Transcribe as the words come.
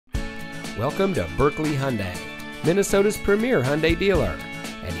Welcome to Buerkle Hyundai, Minnesota's premier Hyundai dealer.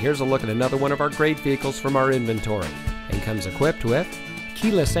 And here's a look at another one of our great vehicles from our inventory, and comes equipped with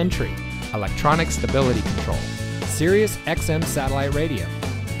keyless entry, electronic stability control, Sirius XM satellite radio,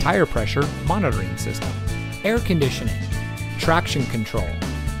 tire pressure monitoring system, air conditioning, traction control,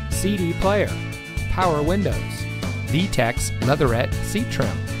 CD player, power windows, VTEX leatherette seat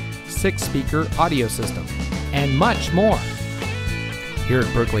trim, 6-speaker audio system, and much more. Here at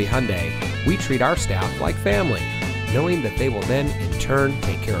Buerkle Hyundai, we treat our staff like family, knowing that they will then, in turn,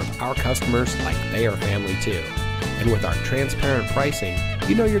 take care of our customers like they are family too. And with our transparent pricing,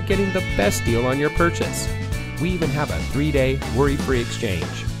 you know you're getting the best deal on your purchase. We even have a 3-day worry-free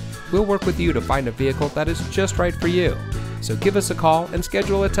exchange. We'll work with you to find a vehicle that is just right for you. So give us a call and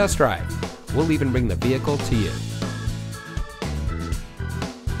schedule a test drive. We'll even bring the vehicle to you.